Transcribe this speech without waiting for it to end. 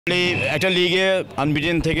একটা লিগে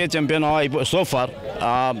আনবিটেন থেকে চ্যাম্পিয়ন হওয়া সো ফার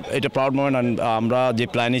এটা প্রাউড মোমেন্ট। আমরা যে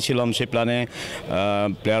প্ল্যানে ছিলাম সেই প্ল্যানে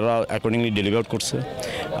প্লেয়াররা অ্যাকর্ডিংলি ডেলিভার করছে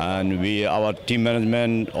and our team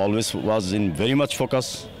management always was in very much focus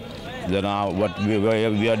যেন what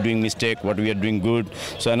we are doing mistake, what we are doing good.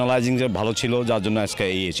 So analysing যে ভালো ছিল, যার জন্য আজকে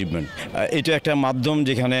এই অ্যাচিভমেন্ট। এটা একটা মাধ্যম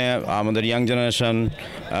যেখানে আমাদের ইয়াং জেনারেশন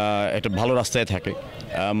একটা ভালো রাস্তায় থাকে,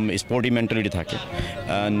 sporty mentality থাকে,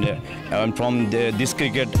 and from this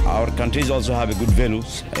cricket our countries also have a good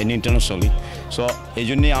values in internationally, so এই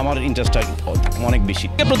জন্যই আমার ইন্টারেস্টটা অনেক বেশি।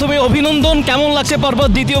 প্রথমে অভিনন্দন, কেমন লাগছে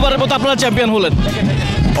পরপর দ্বিতীয়বারের মতো আপনারা চ্যাম্পিয়ন হলেন?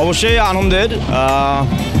 অবশ্যই আনন্দের।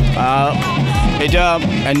 এটা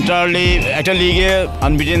এন্টায়ারলি একটা লিগে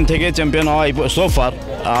আনবিটেন থেকে চ্যাম্পিয়ন হওয়া সো ফার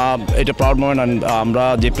এটা প্রাউড মোমেন্ট। আমরা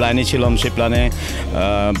যে প্ল্যানে ছিলাম সেই প্ল্যানে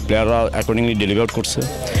প্লেয়াররা অ্যাকর্ডিংলি ডেলিভার করছে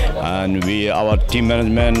and our team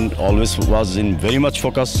management always was in very much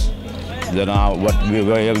focus যেন what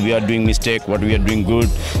we are doing mistake, what we are doing good.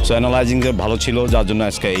 So analysing যে ভালো ছিল, যার জন্য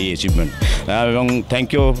আজকে এই অ্যাচিভমেন্ট। এবং থ্যাংক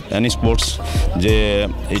ইউ স্পোর্টস যে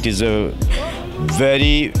it is a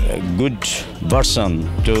very good person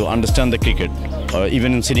to understand the cricket,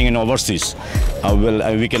 even sitting in overseas.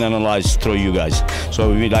 We can analyze through you guys. So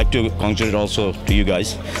we like to congratulate also to you guys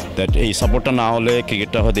that এই সাপোর্টটা না হলে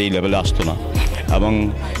ক্রিকেটটা হয়তো এই লেভেলে আসতো না। এবং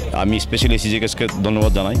আমি স্পেশালি সিজিকেসকে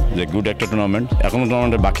ধন্যবাদ জানাই যে গুড একটা টুর্নামেন্ট। এখনও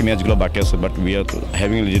টুর্নামেন্টের বাকি ম্যাচগুলো বাকি আছে, but we are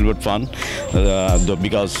having little bit fun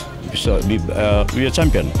because we are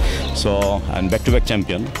champion. So and back to back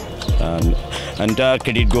champion, and entire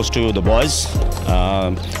credit goes to the boys.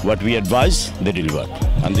 What we advise, they deliver,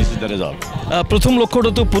 and this is the result. প্রথম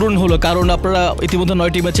লক্ষ্যটা তো পূরণ হলো, কারণ আপনারা ইতিমধ্যে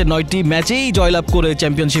 9টি ম্যাচেই জয়লাভ করে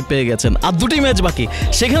চ্যাম্পিয়নশিপ পেয়ে গেছেন। আর 2টি ম্যাচ বাকি,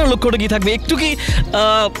 সেখানে লক্ষ্যটা কি থাকবে? একটু কি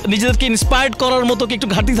নিজেদেরকে ইন্সপায়ার্ড করার মতো কি একটু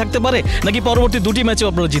ঘাটতি থাকতে পারে, নাকি পরবর্তী 2টি ম্যাচেও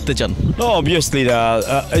আপনারা জিততে চান? No, obviously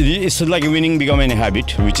it's like winning becoming a habit,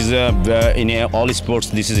 which is in all sports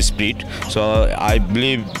this is a spirit. So I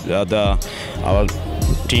believe our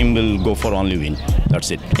team will go for only win. That's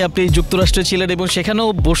it. আপনি যুক্তরাষ্ট্রে ছিলেন এবং সেখানেও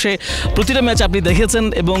বসে প্রতিটা ম্যাচ আপনি দেখেছেন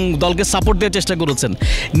এবং দলকে সাপোর্ট দেওয়ার চেষ্টা করেছেন।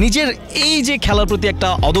 নিজের এই যে খেলার প্রতি একটা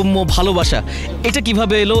অদম্য ভালোবাসা, এটা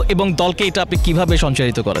কিভাবে এলো এবং দলকে এটা আপনি কিভাবে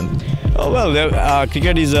সঞ্চারিত করেন? Well,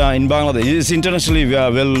 cricket is in Bangladesh. It's internationally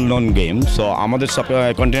well-known game. So, আমাদের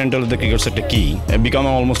continental the cricket একটা কি become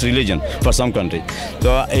almost religion for some country. তো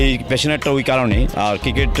এই প্যাশনেটটা ওই কারণে। আর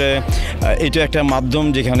ক্রিকেট এটা একটা মাধ্যম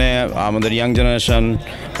যেখানে আমাদের ইয়াং জেনারেশন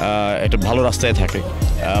একটা ভালো রাস্তায় থাকে,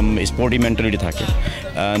 sporty mentality থাকে,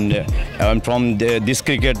 and from this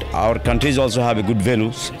cricket our countries also have a good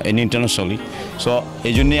values in internationally. So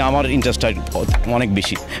এই জন্যই আমার ইন্টারেস্টটা অনেক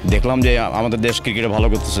বেশি। দেখলাম যে আমাদের দেশ ক্রিকেটে ভালো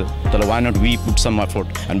করতেছে, তাহলে why not we put some effort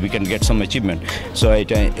and we can get some achievement. So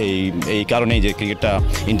এটা এই কারণেই যে ক্রিকেটটা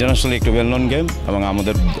ইন্টারন্যাশনালি একটা ওয়েল নোন গেম এবং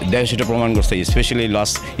আমাদের দেশ এটা প্রমাণ করছে, specially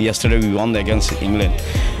yesterday we won against England.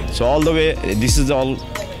 So all the way this is all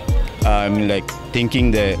I mean like thinking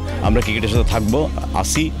যে আমরা ক্রিকেটের সাথে থাকবো,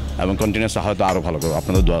 আসি এবং কন্টিনিউয়াস হয়তো আরও ভালো করবো,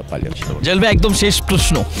 আপনাদের দোয়া পাইলে। জেলবে একদম শেষ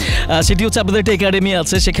প্রশ্ন, সেটি হচ্ছে আপনাদের একটা একাডেমি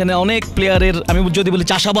আছে, সেখানে অনেক প্লেয়ারের আমি যদি বলি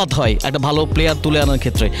চাষাবাদ হয় একটা ভালো প্লেয়ার তুলে আনার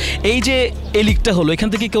ক্ষেত্রে। এই যে এই লিগটা হলো, এখান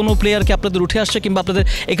থেকে কোনো প্লেয়ারকে আপনাদের উঠে আসছে কিংবা আপনাদের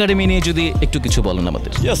একাডেমি নিয়ে যদি একটু কিছু বলেন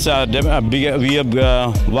আমাদের? Yes, we are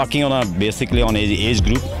working on basically on age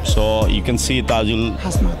group. So you can see Tajul,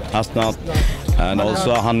 Hasnat, and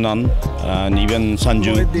also Hannan, and even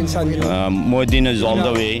Sanju. Moeddin is all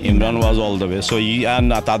the way, Imran was all the way. So and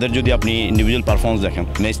তাদের যদি আপনি individual performance দেখেন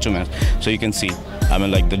next two match, so you can see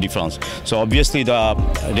like the difference. So obviously the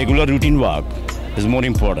regular routine work is more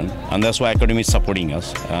important, and that's why academy is supporting us.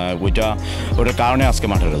 ওটার কারণে আজকে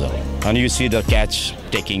মাঠের result, and you see the catch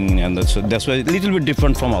taking, and that's why a little bit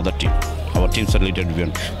different from other team. Our teams are a little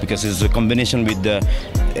different because it's a combination with the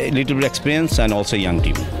little bit experience and also young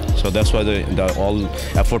team. So that's why the all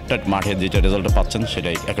effort that মাঠে যেটা রেজাল্টটা পাচ্ছেন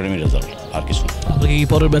সেটাই academy result, আর কিছু। আপনি কি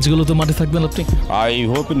পরের ম্যাচগুলো তো মাঠে থাকবেন আপনি? I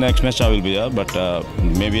hope in next match I will be there, but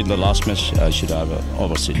maybe in the last match I should have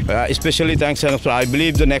overseen. Especially thanks, I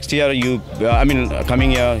believe the next year coming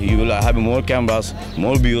year you will have more cameras,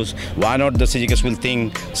 more views. Why not the CGKS will think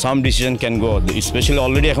some decision can go, especially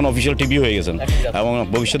already এখন official TV হয়ে গেছেন, এবং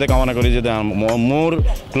ভবিষ্যতে কামনা করি যে মোর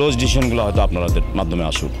close ডিসিশনগুলো হয়তো আপনাদের মাধ্যমে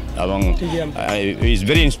আসুক, এবং it's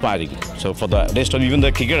very inspiring. So for the rest of even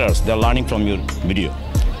the cricketers they are learning from your video,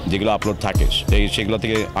 যেগুলো আপলোড থাকে সেগুলো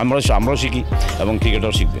থেকে আমরাও শিখি এবং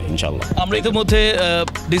ক্রিকেটারও শিখবে ইনশাল্লাহ। আমরা ইতিমধ্যে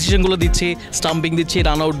ডিসিশনগুলো দিচ্ছি, স্টাম্পিং দিচ্ছি,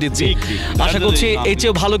 রান আউট দিচ্ছি, আশা করছি এর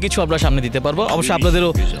চেয়েও ভালো কিছু আমরা সামনে দিতে পারবো। অবশ্যই আপনাদেরও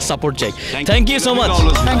সাপোর্ট চাই। Thank you so much.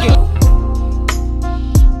 Thank you.